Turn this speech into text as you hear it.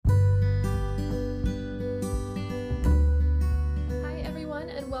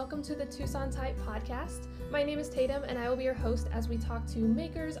welcome to the Tucson Type podcast. My name is Tatum, and I will be your host as we talk to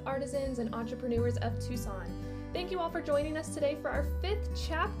makers, artisans, and entrepreneurs of Tucson. Thank you all for joining us today for our 5th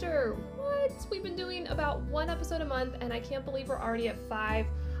chapter. What? We've been doing about 1 episode a month, and I can't believe we're already at 5.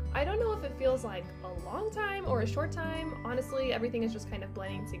 I don't know if it feels like a long time or a short time. Honestly, everything is just kind of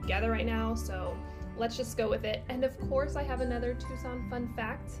blending together right now, so let's just go with it. And of course, I have another Tucson fun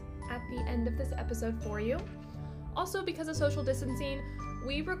fact at the end of this episode for you. Also, because of social distancing,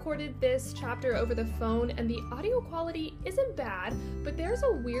 we recorded this chapter over the phone and the audio quality isn't bad, but there's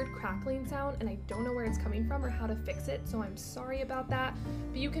a weird crackling sound and I don't know where it's coming from or how to fix it, so I'm sorry about that.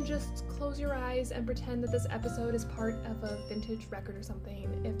 But you can just close your eyes and pretend that this episode is part of a vintage record or something,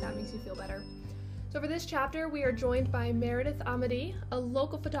 if that makes you feel better. So for this chapter, we are joined by Meredith Amadi, a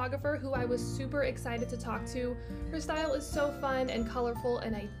local photographer who I was super excited to talk to. Her style is so fun and colorful,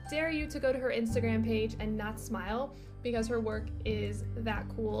 and I dare you to go to her Instagram page and not smile, because her work is that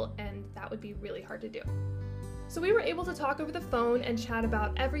cool and that would be really hard to do. So we were able to talk over the phone and chat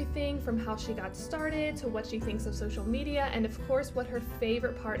about everything from how she got started to what she thinks of social media and of course what her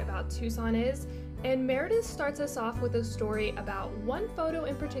favorite part about Tucson is. And Meredith starts us off with a story about one photo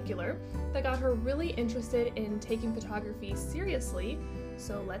in particular that got her really interested in taking photography seriously.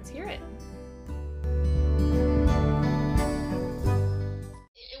 So let's hear it.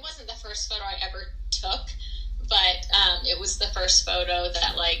 It wasn't the first photo I ever took, but it was the first photo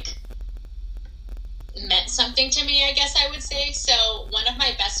that meant something to me, I guess I would say. So one of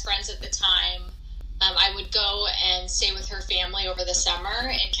my best friends at the time, I would go and stay with her family over the summer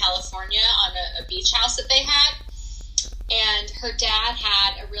in California on a beach house that they had. And her dad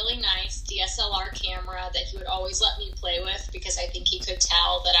had a really nice DSLR camera that he would always let me play with because I think he could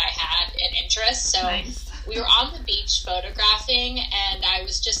tell that I had an interest. So nice. We were on the beach photographing and I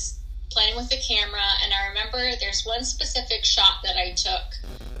was just playing with the camera. And I remember there's one specific shot that I took.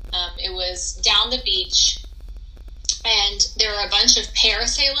 It was down the beach and there were a bunch of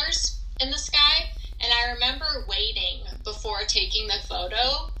parasailers in the sky. And I remember waiting before taking the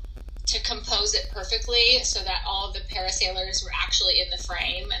photo to compose it perfectly so that all of the parasailers were actually in the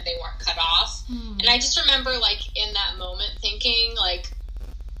frame and they weren't cut off. And I just remember in that moment thinking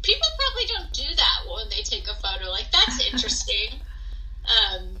people probably don't do that when they take a photo. That's interesting.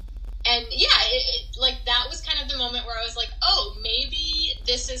 And yeah, that was kind of the moment where I was like, oh, maybe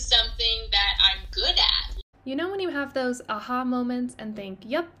this is something that I'm good at. You know when you have those aha moments and think,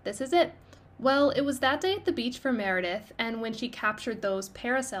 yep, this is it? Well, it was that day at the beach for Meredith, and when she captured those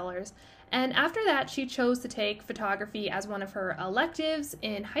parasailers, and after that she chose to take photography as one of her electives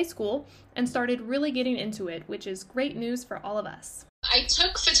in high school and started really getting into it, which is great news for all of us. I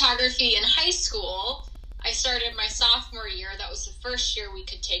took photography in high school. I started my sophomore year. That was the first year we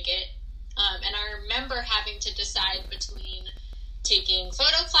could take it. And I remember having to decide between taking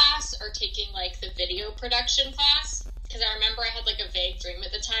photo class or taking the video production class. Because I remember I had a vague dream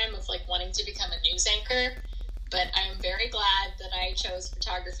at the time of wanting to become a news anchor. But I am very glad that I chose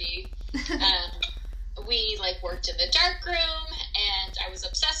photography. We worked in the darkroom and I was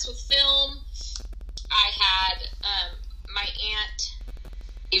obsessed with film. I had my aunt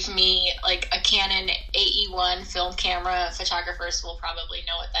gave me a Canon AE1 film camera. Photographers will probably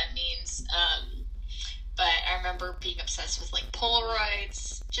know what that means. But I remember being obsessed with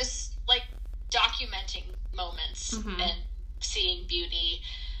Polaroids, just documenting moments and seeing beauty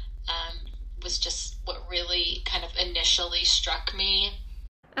was just what really kind of initially struck me.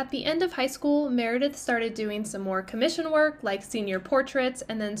 At the end of high school, Meredith started doing some more commission work like senior portraits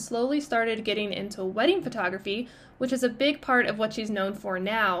and then slowly started getting into wedding photography, which is a big part of what she's known for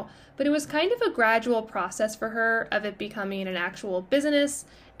now, but it was kind of a gradual process for her of it becoming an actual business,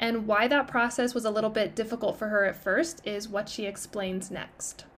 and why that process was a little bit difficult for her at first is what she explains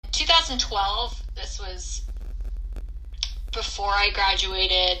next. 2012, this was before I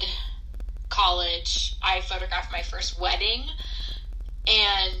graduated college. I photographed my first wedding,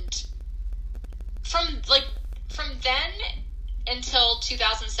 and from then until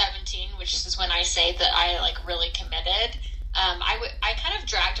 2017, which is when I say that I really committed, I kind of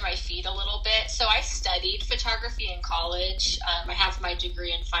dragged my feet a little bit. So I studied photography in college. I have my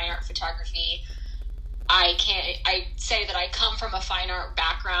degree in fine art photography. I say that I come from a fine art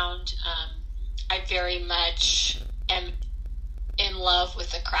background. I very much am in love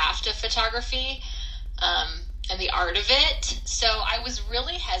with the craft of photography and the art of it. So I was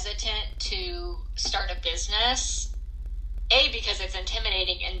really hesitant to start a business, A, because it's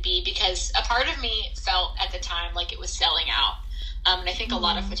intimidating, and B, because a part of me felt at the time like it was selling out. And I think a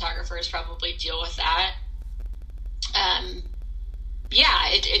lot of photographers probably deal with that.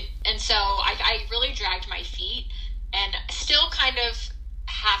 And so I really dragged my feet and still kind of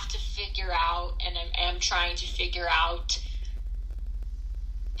have to figure out, and am trying to figure out,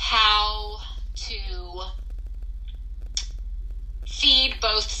 how to feed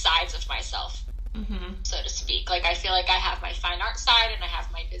both sides of myself, so to speak. Like, I feel like I have my fine art side and I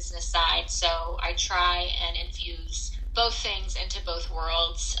have my business side, so I try and infuse both things into both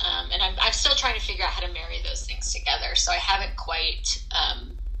worlds, and I'm still trying to figure out how to marry those things together, so I haven't quite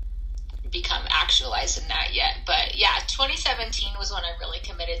become actualized in that yet. But yeah, 2017 was when I really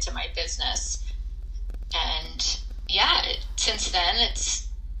committed to my business, and yeah, since then it's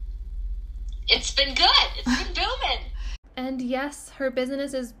been good. It's been booming. And yes, her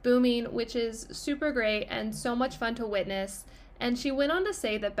business is booming, which is super great and so much fun to witness. And she went on to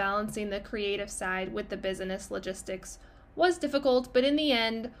say that balancing the creative side with the business logistics was difficult, but in the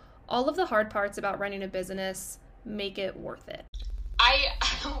end, all of the hard parts about running a business make it worth it. I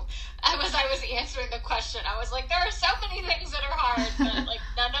was answering the question, I was like, there are so many things that are hard, but like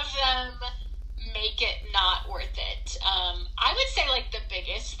none of them make it not worth it. I would say like the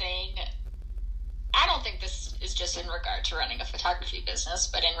biggest thing, I don't think this is just in regard to running a photography business,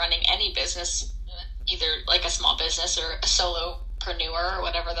 but in running any business, either like a small business or a solopreneur or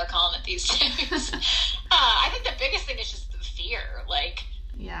whatever they're calling it these days. I think the biggest thing is just the fear. Like,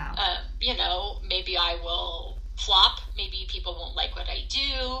 maybe I will flop. Maybe people won't like what I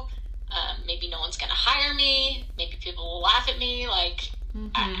do. Maybe no one's going to hire me. Maybe people will laugh at me. Like,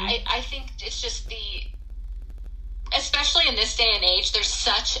 I think it's just especially in this day and age, there's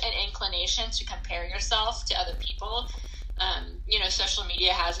such an inclination to compare yourself to other people. Social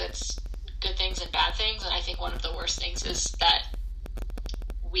media has its good things and bad things, and I think one of the worst things is that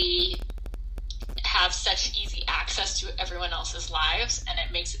we have such easy access to everyone else's lives, and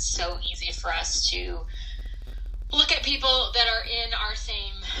it makes it so easy for us to look at people that are in our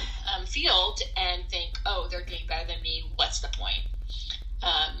same field and think, oh, they're doing better than me, what's the point?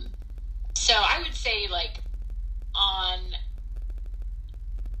 So I would say, like, on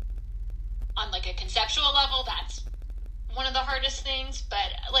like a conceptual level, that's one of the hardest things,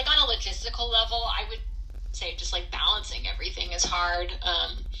 but like on a logistical level, I would say just like balancing everything is hard.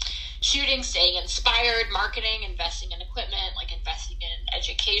 Shooting, staying inspired, marketing, investing in equipment, like investing in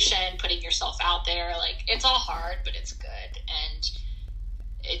education, putting yourself out there, like it's all hard, but it's good. And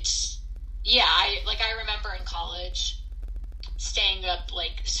it's, yeah, I remember in college staying up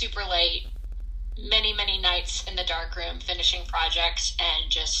like super late, many nights in the darkroom, finishing projects and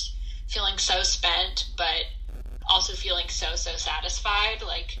just feeling so spent, but also feeling so satisfied,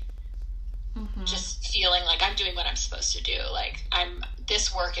 like just feeling like I'm doing what I'm supposed to do. Like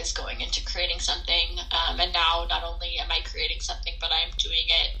this work is going into creating something, and now not only am I creating something, but I'm doing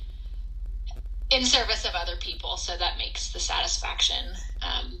it in service of other people, so that makes the satisfaction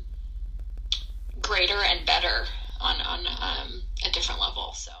greater and better on a different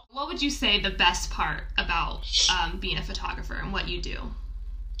level. So what would you say the best part about being a photographer and what you do?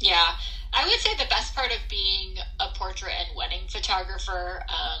 Yeah, I would say the best part of being a portrait and wedding photographer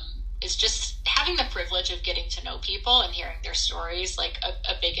is just having the privilege of getting to know people and hearing their stories. Like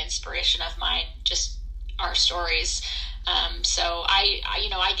a big inspiration of mine just our stories. So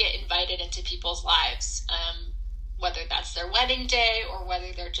I get invited into people's lives, whether that's their wedding day or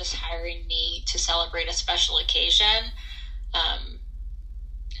whether they're just hiring me to celebrate a special occasion.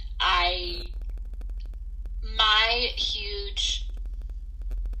 My huge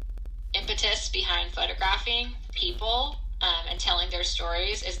impetus behind photographing people and telling their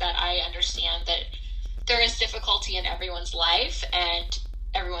stories is that I understand that there is difficulty in everyone's life, and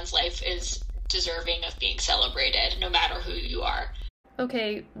everyone's life is deserving of being celebrated, no matter who you are.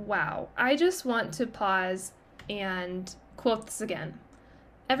 Okay, wow. I just want to pause and quote this again.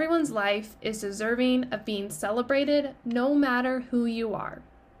 Everyone's life is deserving of being celebrated, no matter who you are.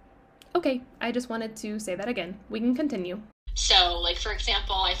 Okay, I just wanted to say that again. We can continue. So, like, for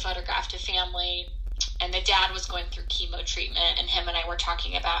example, I photographed a family, and the dad was going through chemo treatment, and him and I were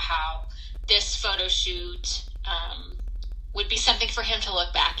talking about how this photo shoot would be something for him to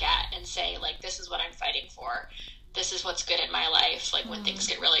look back at and say, like, this is what I'm fighting for. This is what's good in my life, like, when things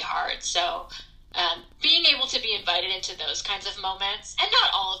get really hard. So being able to be invited into those kinds of moments, and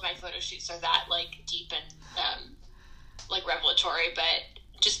not all of my photo shoots are that, like, deep and, like, revelatory, but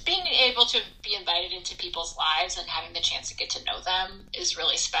just being able to be invited into people's lives and having the chance to get to know them is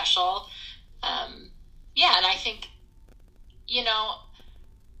really special. And I think,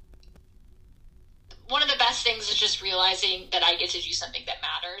 one of the best things is just realizing that I get to do something that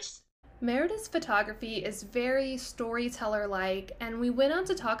matters. Meredith's photography is very storyteller-like, and we went on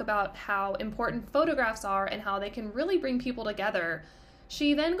to talk about how important photographs are and how they can really bring people together.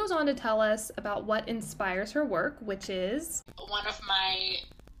 She then goes on to tell us about what inspires her work, which is... One of my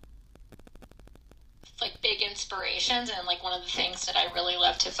inspirations and like one of the things that I really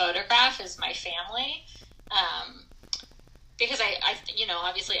love to photograph is my family. Because I, you know,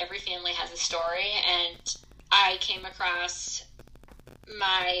 obviously every family has a story, and I came across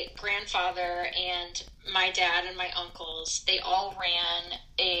my grandfather and my dad and my uncles. They all ran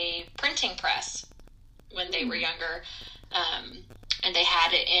a printing press when they were younger. And they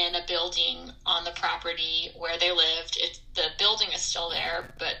had it in a building on the property where they lived. The building is still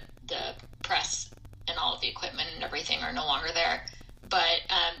there, but the press and all of the equipment and everything are no longer there. But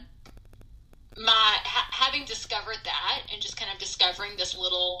having discovered that and just kind of discovering this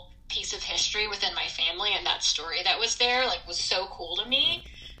little piece of history within my family and that story that was there, like, was so cool to me.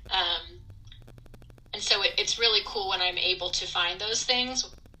 And so it's really cool when I'm able to find those things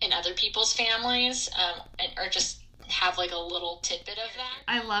in other people's families, or just have like a little tidbit of that.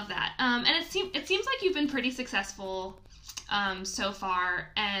 I love that. And it seems like you've been pretty successful so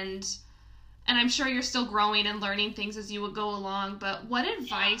far, and I'm sure you're still growing and learning things as you would go along, but what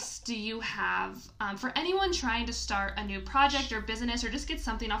advice do you have for anyone trying to start a new project or business or just get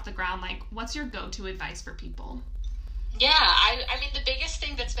something off the ground? Like, what's your go-to advice for people? Yeah, I mean, the biggest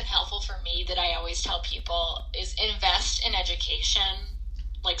thing that's been helpful for me that I always tell people is invest in education,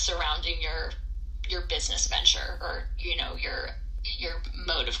 like surrounding your business venture or, you know, your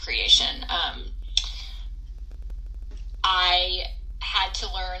mode of creation. I had to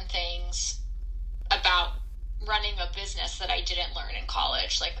learn things about running a business that I didn't learn in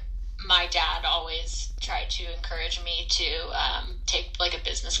college. Like, my dad always tried to encourage me to take like a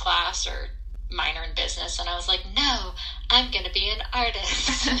business class or minor in business, and I was like, no, I'm gonna be an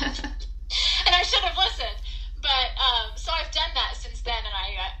artist. And I should have listened, but so I've done that since then, and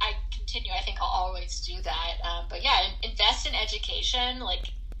I continue. I think I'll always do that. But yeah, invest in education,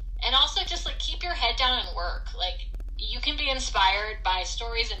 like, and also just like keep your head down and work. Like, you can be inspired by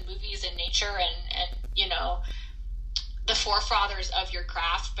stories and movies and nature and you know, the forefathers of your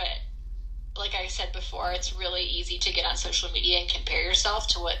craft, but like I said before, it's really easy to get on social media and compare yourself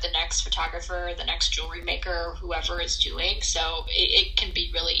to what the next photographer, the next jewelry maker, or whoever is doing. So it can be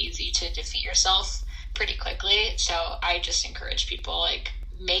really easy to defeat yourself pretty quickly. So I just encourage people, like,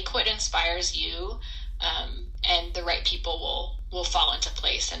 make what inspires you, and the right people will fall into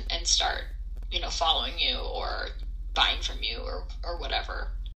place and start, you know, following you or buying from you or whatever.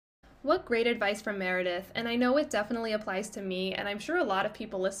 What great advice from Meredith, and I know it definitely applies to me, and I'm sure a lot of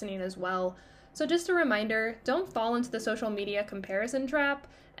people listening as well. So just a reminder, don't fall into the social media comparison trap.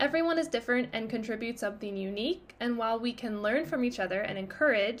 Everyone is different and contributes something unique, and while we can learn from each other and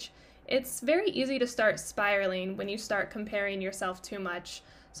encourage, it's very easy to start spiraling when you start comparing yourself too much.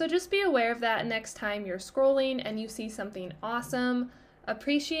 So just be aware of that next time you're scrolling and you see something awesome,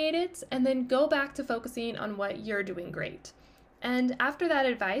 appreciate it, and then go back to focusing on what you're doing great. And after that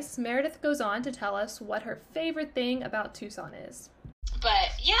advice, Meredith goes on to tell us what her favorite thing about Tucson is.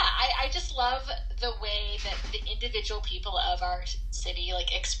 But yeah, I just love the way that the individual people of our city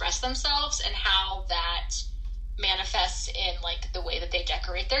like express themselves and how that manifests in like the way that they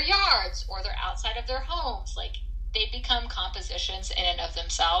decorate their yards or they're outside of their homes. Like, they become compositions in and of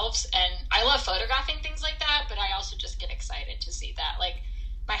themselves. And I love photographing things like that, but I also just get excited to see that. Like,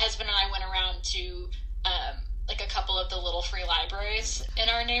 my husband and I went around to like a couple of the little free libraries in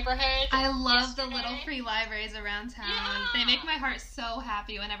our neighborhood. I love the little free libraries around town. Yeah. They make my heart so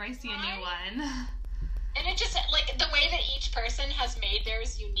happy whenever I see a new one. And it just, like, the way that each person has made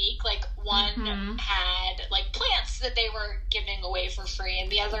theirs unique. Like, one had, like, plants that they were giving away for free,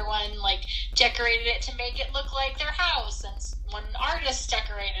 and the other one, like, decorated it to make it look like their house, and one artist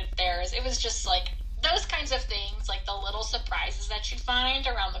decorated theirs. It was just, like, those kinds of things, like the little surprises that you find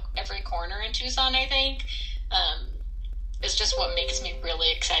around every corner in Tucson, I think, is just what makes me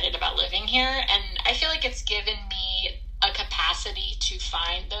really excited about living here. And I feel like it's given me a capacity to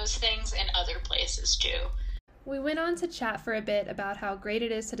find those things in other places too. We went on to chat for a bit about how great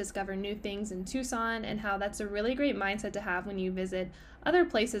it is to discover new things in Tucson and how that's a really great mindset to have when you visit other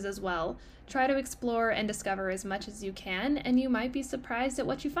places as well. Try to explore and discover as much as you can, and you might be surprised at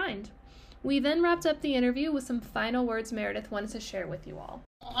what you find. We then wrapped up the interview with some final words Meredith wanted to share with you all.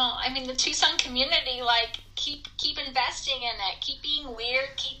 Well, I mean, the Tucson community, like, keep investing in it. Keep being weird.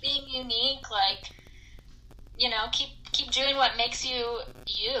 Keep being unique. Like, you know, keep doing what makes you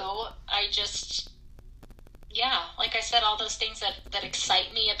you. I just, yeah, like I said, all those things that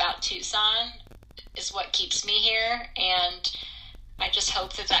excite me about Tucson is what keeps me here. And I just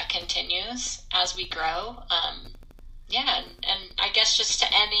hope that continues as we grow. Yeah, and I guess just to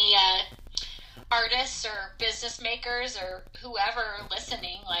any artists or business makers or whoever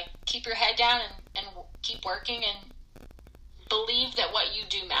listening, like, keep your head down and keep working and believe that what you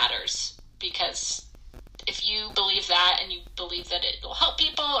do matters, because if you believe that and you believe that it will help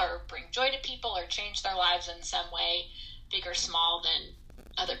people or bring joy to people or change their lives in some way, big or small, then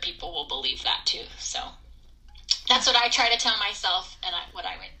other people will believe that too. So that's what I try to tell myself, and what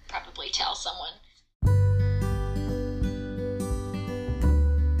I would probably tell someone.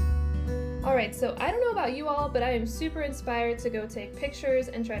 Alright, so I don't know about you all, but I am super inspired to go take pictures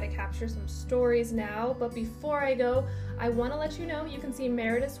and try to capture some stories now. But before I go, I want to let you know you can see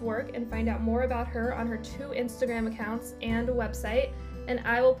Meredith's work and find out more about her on her 2 Instagram accounts and a website. And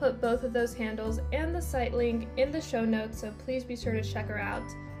I will put both of those handles and the site link in the show notes, so please be sure to check her out.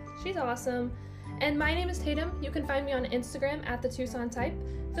 She's awesome. And my name is Tatum. You can find me on Instagram at The Tucson Type.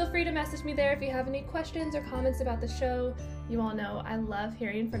 Feel free to message me there if you have any questions or comments about the show. You all know I love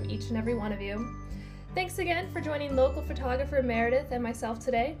hearing from each and every one of you. Thanks again for joining local photographer Meredith and myself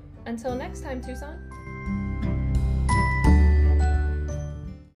today. Until next time, Tucson.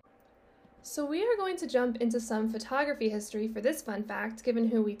 So we are going to jump into some photography history for this fun fact, given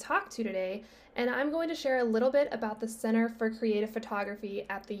who we talked to today, and I'm going to share a little bit about the Center for Creative Photography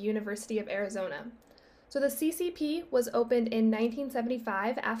at the University of Arizona. So the CCP was opened in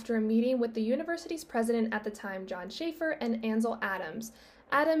 1975 after a meeting with the university's president at the time, John Schaefer, and Ansel Adams.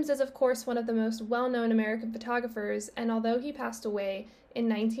 Adams is, of course, one of the most well-known American photographers, and although he passed away in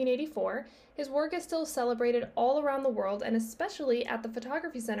 1984, his work is still celebrated all around the world, and especially at the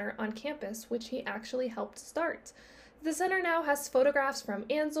Photography Center on campus, which he actually helped start. The center now has photographs from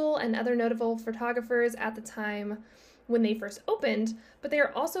Ansel and other notable photographers at the time when they first opened, but they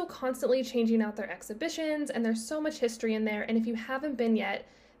are also constantly changing out their exhibitions, and there's so much history in there, and if you haven't been yet,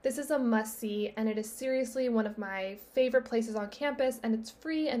 this is a must-see, and it is seriously one of my favorite places on campus, and it's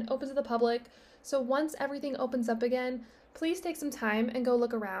free and open to the public, so once everything opens up again, please take some time and go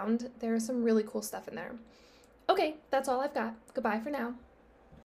look around. There's some really cool stuff in there. Okay, that's all I've got. Goodbye for now.